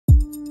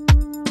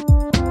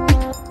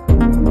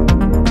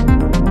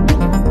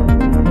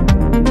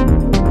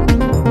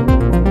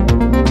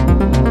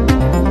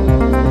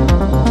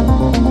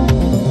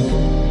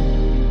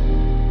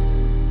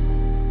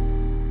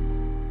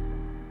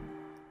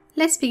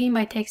Let's begin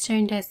by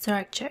texturing the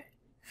structure.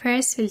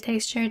 First, we'll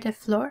texture the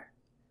floor.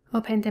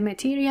 Open the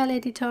Material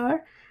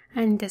Editor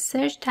and in the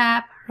Search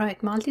tab,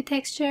 write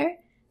Multi-Texture,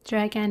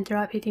 drag and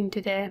drop it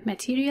into the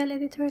Material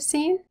Editor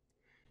scene.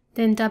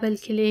 Then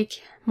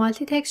double-click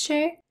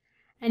Multi-Texture,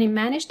 and in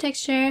Manage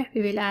Texture,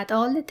 we will add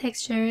all the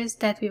textures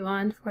that we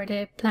want for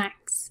the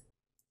planks.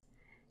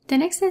 The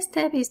next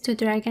step is to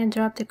drag and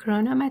drop the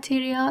Corona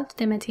material to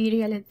the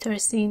Material Editor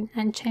scene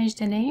and change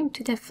the name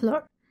to the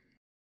floor.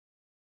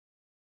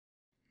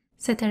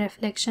 Set a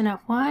reflection of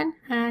 1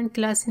 and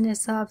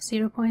glossiness of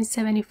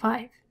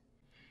 0.75.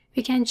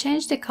 We can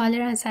change the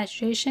color and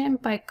saturation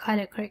by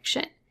color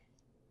correction.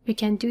 We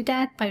can do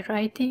that by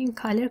writing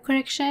Color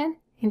Correction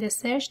in the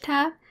Search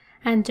tab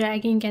and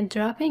dragging and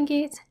dropping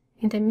it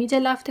in the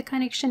middle of the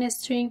connection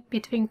string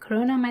between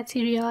Corona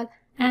material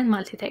and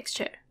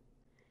multi-texture.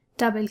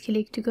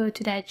 Double-click to go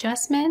to the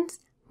adjustments,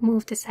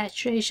 move the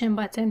saturation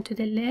button to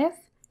the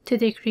left to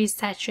decrease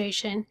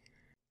saturation.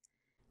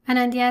 And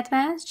on the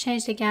advanced,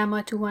 change the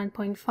gamma to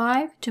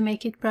 1.5 to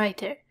make it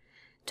brighter.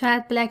 To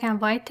add black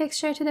and white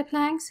texture to the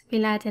planks,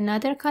 we'll add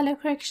another color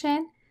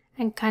correction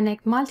and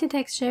connect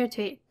multi-texture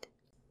to it.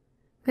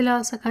 We'll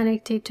also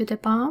connect it to the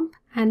bump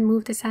and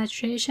move the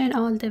saturation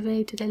all the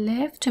way to the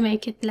left to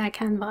make it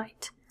black and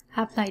white.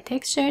 Apply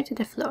texture to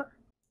the floor.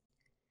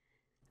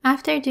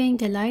 After doing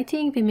the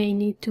lighting, we may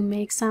need to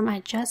make some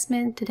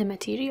adjustment to the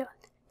material.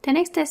 The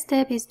next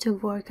step is to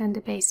work on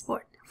the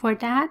baseboard. For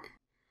that,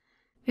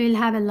 we will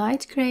have a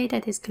light gray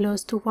that is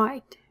close to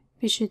white.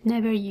 We should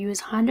never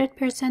use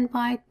 100%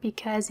 white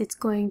because it's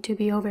going to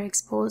be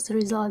overexposed,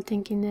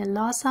 resulting in a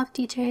loss of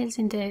details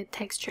in the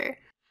texture.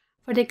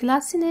 For the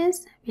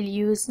glossiness, we'll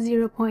use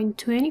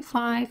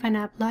 0.25 and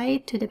apply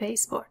it to the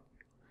baseboard.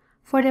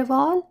 For the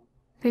wall,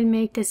 we'll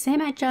make the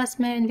same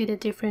adjustment with a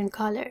different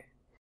color.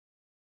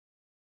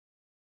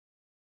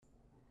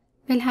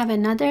 We'll have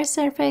another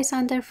surface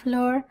on the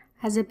floor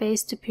as a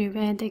base to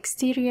prevent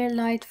exterior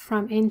light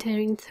from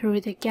entering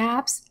through the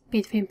gaps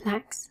between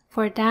planks.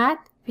 For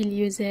that, we'll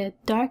use a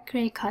dark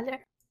gray color.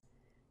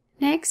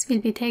 Next,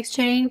 we'll be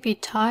texturing with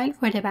tile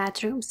for the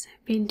bathrooms.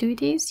 We'll do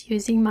this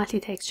using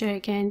multi-texture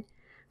again.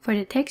 For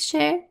the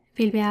texture,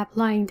 we'll be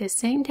applying the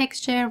same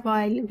texture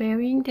while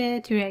varying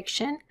the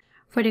direction.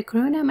 For the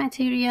Corona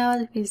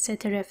material, we'll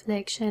set a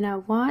reflection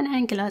of 1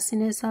 and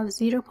glossiness of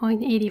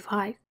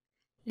 0.85.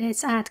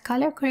 Let's add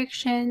color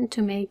correction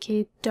to make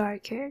it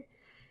darker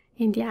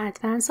in the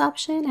advanced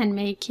option and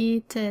make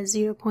it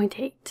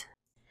 0.8.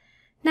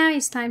 Now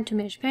it's time to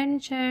merge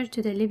furniture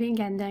to the living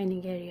and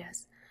dining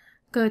areas.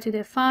 Go to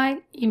the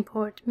File,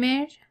 Import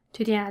Merge,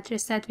 to the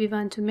address that we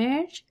want to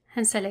merge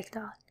and select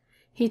all.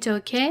 Hit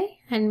OK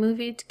and move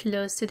it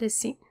close to the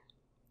scene.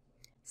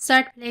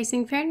 Start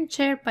placing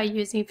furniture by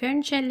using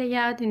Furniture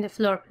Layout in the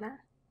floor plan.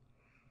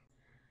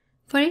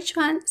 For each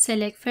one,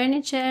 select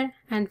Furniture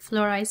and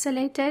Floor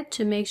Isolated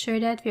to make sure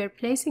that we are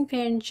placing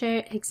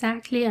furniture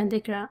exactly on the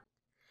ground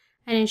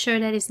and ensure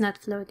that it's not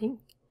floating.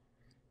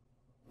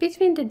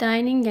 Between the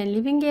dining and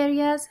living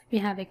areas, we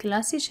have a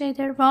glossy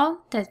shader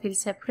wall that will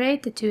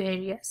separate the two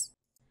areas.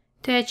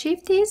 To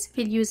achieve this,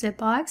 we'll use a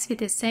box with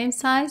the same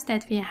size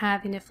that we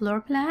have in the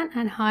floor plan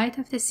and height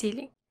of the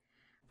ceiling.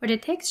 For the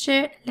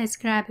texture, let's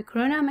grab a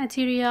Corona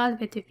material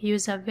with the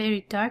hues of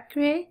very dark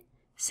gray,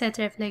 set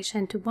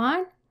reflection to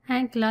 1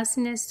 and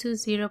glossiness to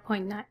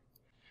 0.9.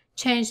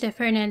 Change the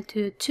Fresnel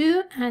to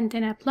 2 and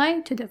then apply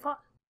it to the wall.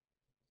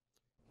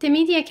 The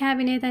media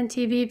cabinet and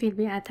TV will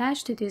be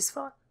attached to this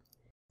wall.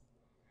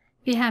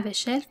 We have a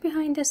shelf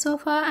behind the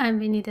sofa and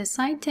we need a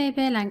side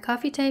table and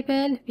coffee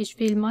table which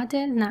we'll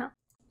model now.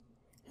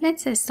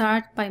 Let's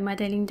start by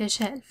modeling the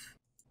shelf.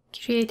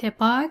 Create a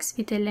box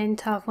with a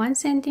length of 1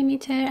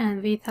 cm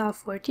and width of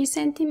 40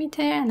 cm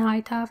and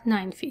height of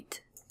 9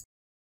 feet.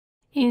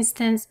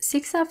 Instance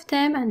 6 of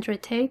them and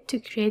rotate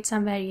to create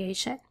some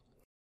variation.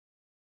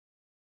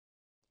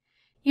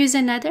 Use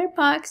another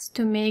box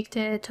to make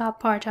the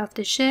top part of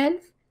the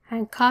shelf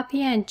and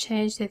copy and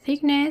change the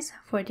thickness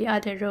for the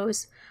other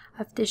rows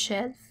of the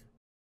shelf.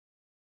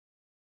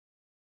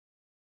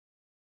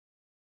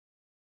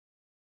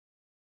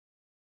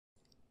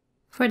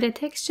 For the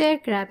texture,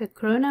 grab a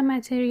Corona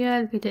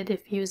material with a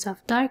diffuse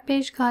of dark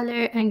beige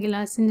color and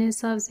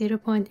glossiness of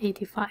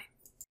 0.85.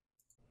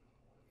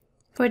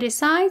 For the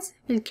sides,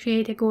 we'll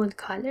create a gold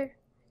color.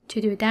 To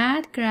do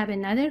that, grab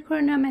another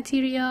Corona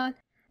material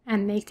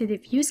and make the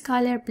diffuse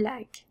color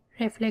black.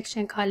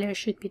 Reflection color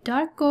should be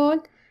dark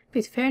gold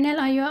with Fresnel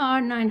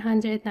IOR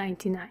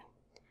 999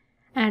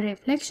 and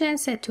reflection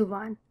set to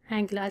 1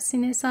 and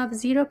glossiness of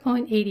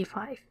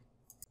 0.85.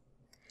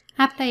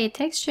 Apply a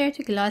texture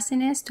to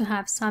glossiness to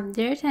have some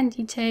dirt and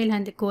detail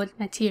on the gold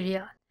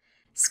material.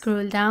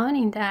 Scroll down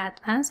in the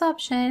advanced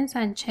options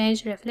and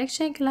change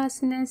reflection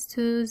glossiness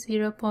to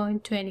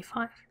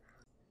 0.25.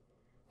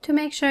 To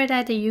make sure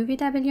that the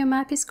UVW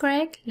map is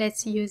correct,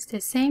 let's use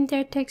the same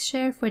dirt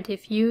texture for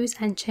diffuse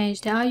and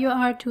change the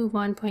IOR to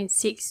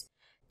 1.6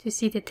 to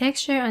see the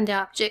texture on the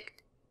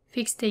object.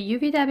 Fix the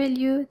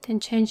UVW, then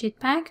change it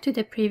back to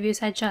the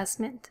previous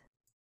adjustment.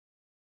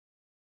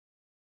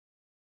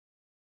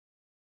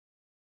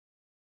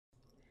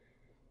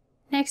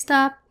 Next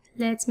up,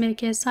 let's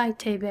make a side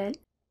table.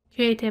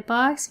 Create a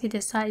box with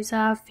a size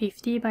of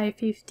 50 by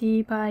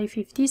 50 by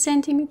 50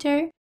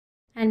 centimeter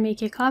and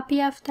make a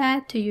copy of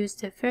that to use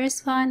the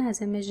first one as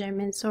a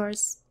measurement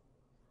source.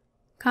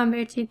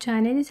 Convert it to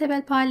an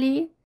editable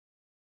poly.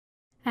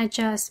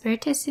 Adjust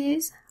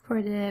vertices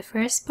for the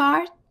first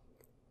part.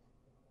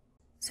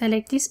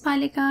 Select this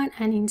polygon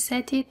and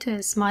inset it to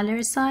a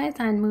smaller size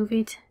and move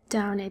it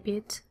down a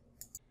bit.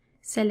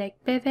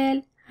 Select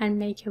bevel and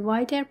make a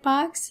wider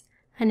box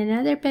and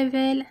another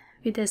bevel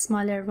with a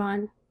smaller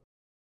one.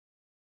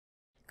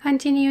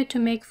 Continue to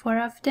make 4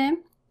 of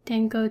them,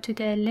 then go to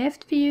the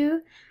left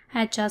view,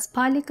 adjust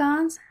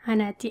polygons,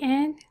 and at the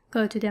end,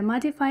 go to the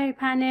modifier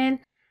panel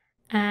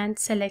and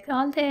select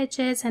all the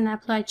edges and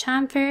apply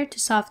chamfer to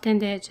soften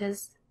the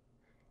edges.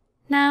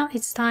 Now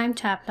it's time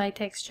to apply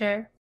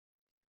texture.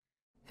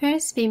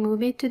 First, we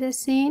move it to the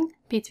scene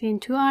between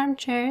 2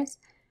 armchairs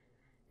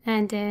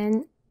and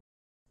then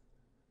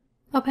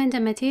open the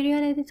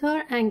material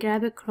editor and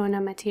grab a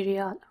Corona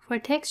material. For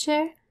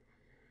texture,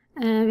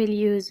 we'll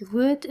use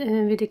wood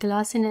with a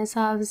glossiness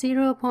of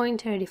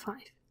 0.35.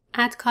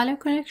 Add color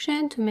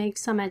correction to make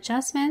some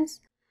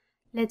adjustments.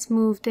 Let's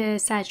move the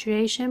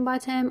saturation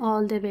bottom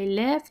all the way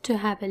left to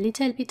have a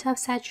little bit of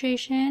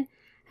saturation,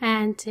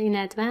 and in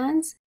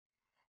advance,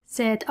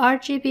 set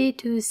RGB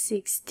to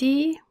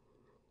 60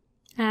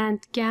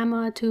 and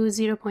gamma to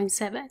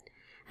 0.7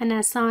 and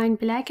assign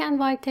black and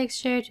white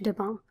texture to the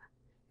bump.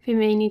 We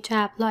may need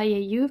to apply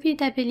a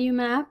UVW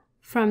map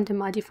from the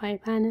modifier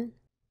panel.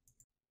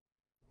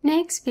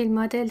 Next, we'll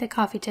model the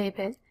coffee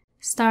table.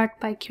 Start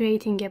by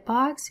creating a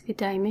box with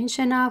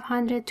dimension of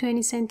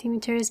 120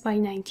 cm by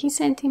 90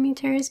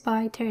 cm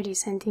by 30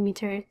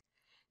 cm.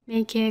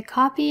 Make a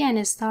copy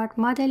and start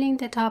modeling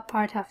the top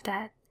part of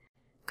that.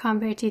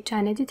 Convert it to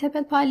an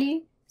editable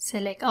poly,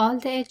 select all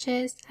the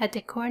edges at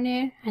the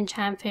corner and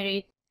chamfer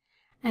it.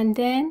 And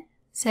then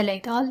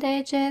select all the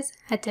edges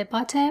at the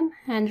bottom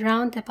and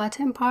round the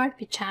bottom part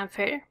with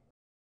chamfer.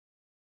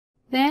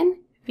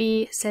 Then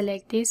we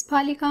select this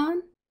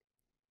polygon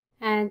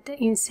and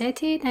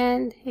inset it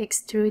and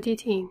extrude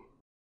it in.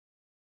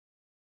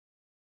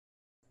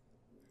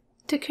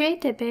 To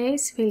create the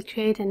base, we'll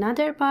create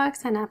another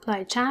box and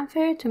apply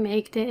chamfer to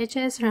make the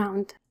edges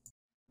round.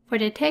 For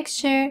the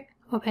texture,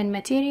 open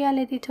Material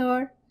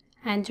Editor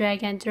and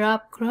drag and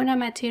drop Corona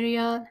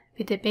material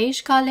with a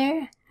beige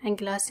color and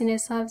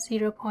glossiness of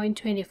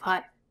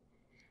 0.25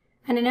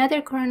 and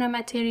another Corona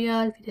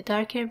material with a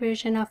darker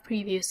version of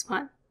previous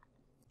one.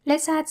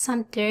 Let's add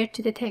some dirt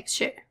to the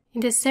texture. In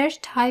the search,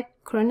 type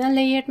Corona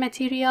layered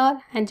material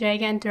and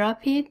drag and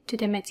drop it to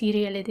the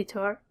material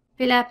editor.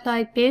 We'll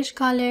apply beige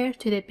color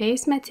to the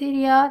base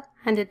material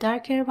and the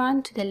darker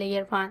one to the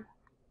layer one.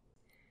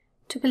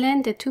 To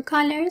blend the 2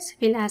 colors,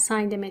 we'll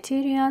assign the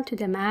material to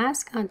the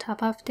mask on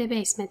top of the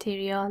base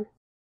material.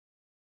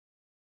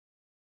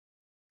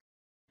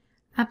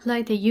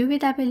 Apply the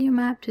UVW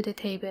map to the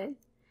table.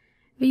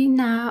 We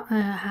now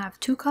have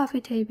 2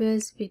 coffee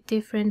tables with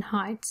different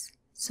heights.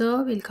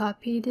 So we'll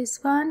copy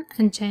this one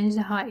and change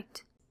the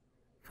height.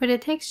 For the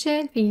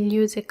texture, we'll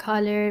use a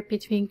color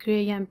between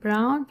gray and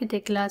brown with a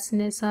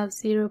glossiness of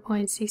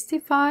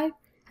 0.65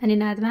 and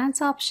in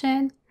advanced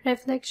option,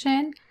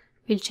 reflection,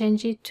 we'll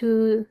change it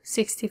to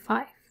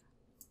 65.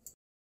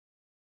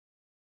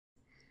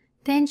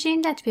 The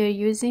engine that we're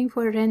using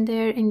for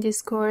render in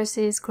this course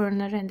is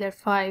Corona Render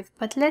 5,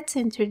 but let's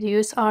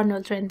introduce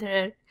Arnold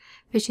Renderer,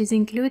 which is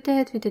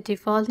included with the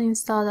default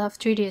install of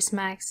 3ds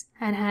Max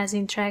and has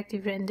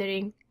interactive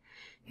rendering.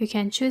 You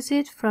can choose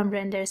it from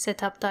Render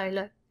Setup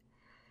dialog.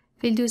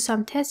 We'll do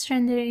some test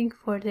rendering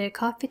for the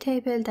coffee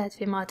table that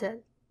we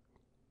modeled.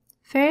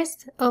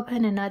 First,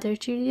 open another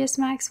 3ds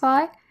Max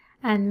file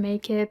and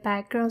make a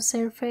background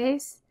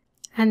surface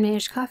and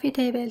merge coffee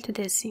table to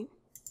the scene.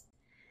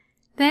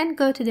 Then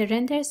go to the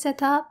Render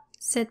Setup,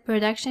 set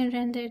Production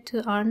Render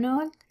to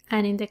Arnold,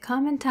 and in the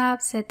Comment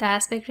tab, set the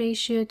aspect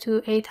ratio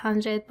to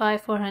 800 by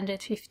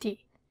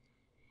 450.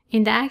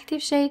 In the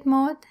Active Shade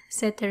mode,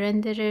 set the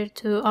renderer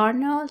to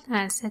Arnold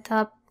and set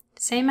up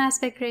the same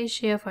aspect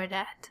ratio for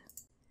that.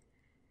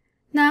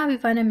 Now we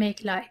want to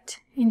make light.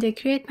 In the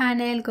Create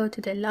panel, go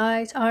to the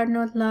Light,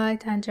 Arnold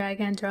Light, and drag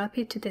and drop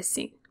it to the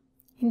scene.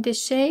 In the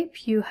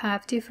shape, you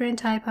have different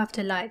type of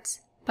the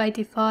lights. By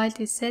default,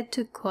 it's set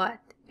to Quad,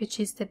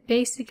 which is the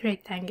basic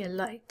rectangle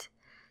light.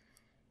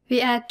 We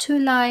add 2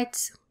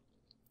 lights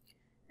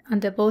on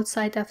the both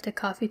sides of the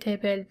coffee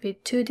table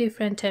with 2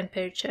 different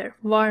temperatures,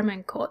 warm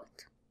and cold.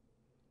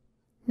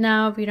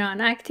 Now we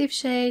run Active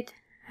Shade,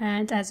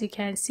 and as you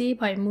can see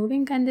by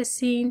moving on the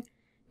scene,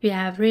 we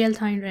have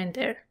real-time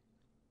render.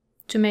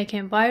 To make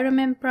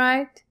environment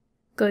bright,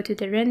 go to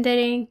the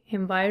Rendering,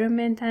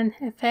 Environment and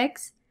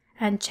Effects,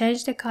 and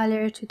change the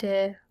color to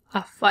the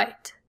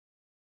off-white.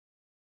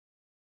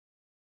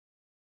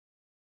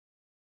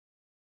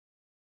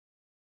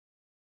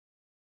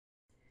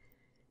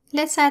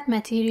 Let's add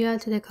material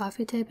to the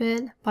coffee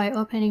table by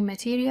opening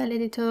Material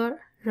Editor,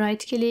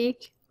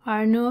 right-click,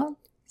 Arnold,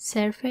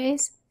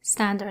 Surface,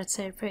 Standard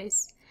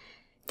Surface.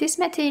 This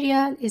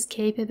material is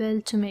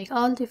capable to make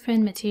all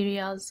different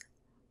materials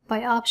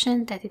by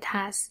option that it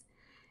has.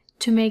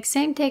 To make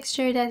same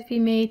texture that we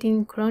made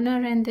in Corona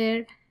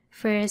Render,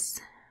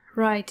 first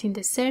write in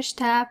the search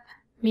tab,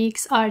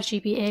 mix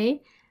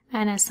RGBA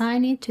and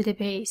assign it to the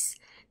base.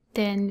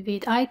 Then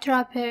with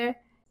eyedropper,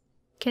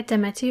 get the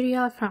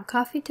material from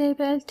coffee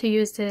table to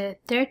use the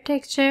third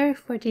texture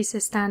for this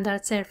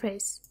standard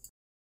surface.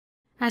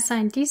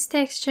 Assign this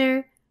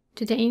texture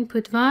to the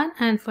input 1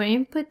 and for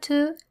input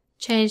 2,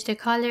 change the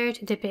color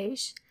to the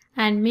beige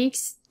and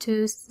mix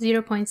to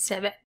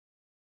 0.7.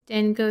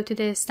 Then go to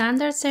the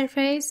standard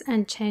surface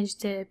and change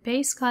the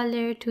base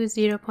color to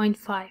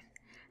 0.5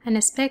 and a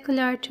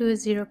specular to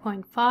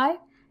 0.5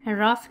 and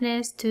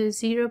roughness to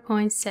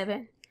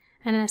 0.7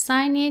 and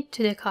assign it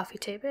to the coffee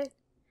table.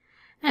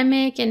 And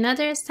make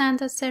another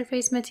standard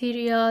surface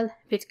material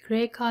with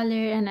gray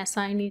color and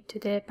assign it to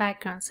the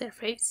background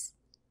surface.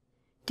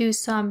 Do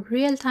some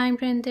real-time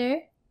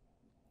render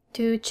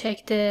to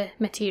check the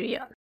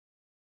material.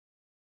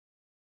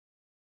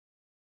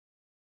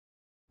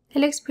 It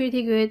looks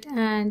pretty good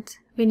and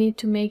we need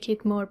to make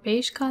it more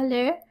beige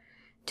color.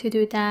 To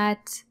do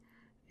that,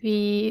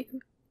 we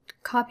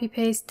copy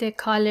paste the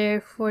color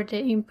for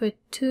the input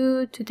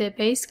 2 to the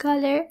base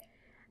color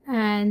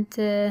and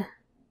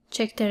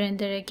check the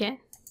render again.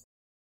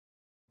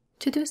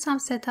 To do some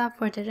setup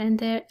for the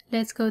render,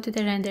 let's go to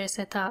the render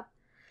setup.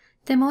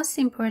 The most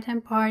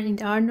important part in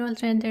the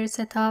Arnold render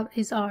setup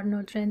is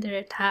Arnold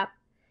renderer tab,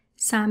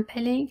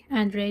 sampling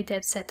and ray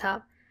depth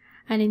setup.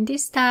 And in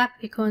this tab,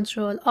 we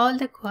control all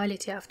the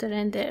quality of the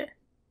render.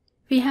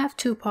 We have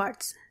two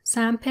parts,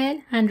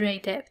 sample and ray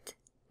depth.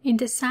 In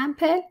the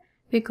sample,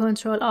 we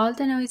control all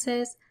the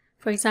noises.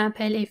 For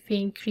example, if we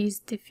increase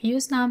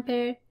diffuse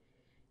number,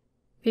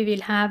 we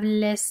will have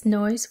less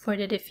noise for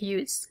the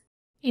diffuse.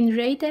 In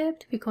ray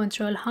depth, we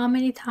control how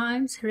many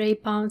times ray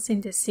bounce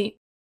in the scene.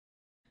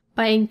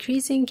 By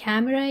increasing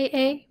camera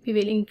AA, we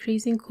will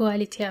increase in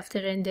quality of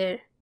the render.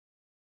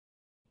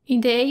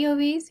 In the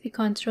AOVs, we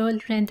control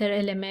render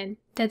element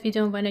that we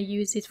don't want to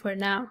use it for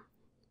now.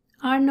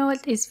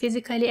 Arnold is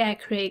physically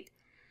accurate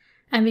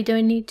and we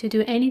don't need to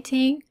do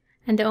anything,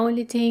 and the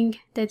only thing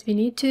that we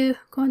need to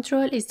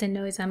control is the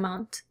noise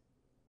amount.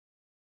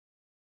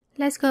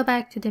 Let's go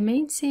back to the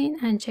main scene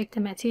and check the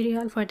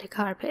material for the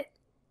carpet.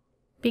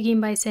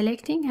 Begin by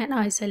selecting and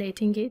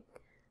isolating it.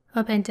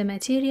 Open the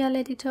material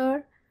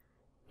editor.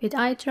 With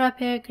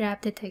eyedropper,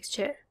 grab the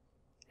texture.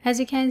 As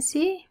you can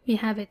see, we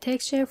have a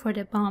texture for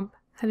the bump.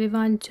 And we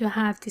want to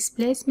have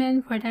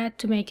displacement for that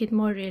to make it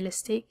more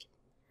realistic.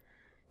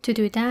 To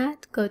do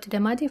that, go to the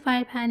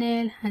modifier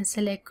panel and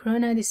select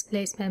Corona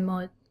displacement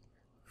mode.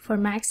 For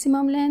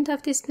maximum length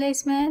of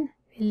displacement,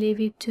 we'll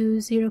leave it to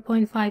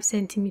 0.5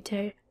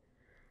 cm.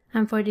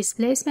 And for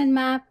displacement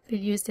map,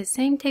 we'll use the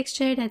same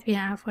texture that we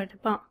have for the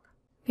bump.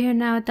 We are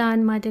now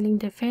done modeling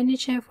the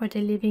furniture for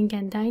the living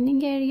and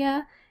dining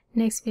area.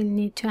 Next, we'll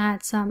need to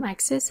add some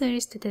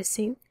accessories to the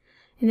scene.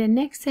 In the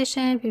next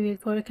session, we will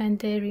work on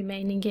the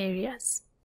remaining areas.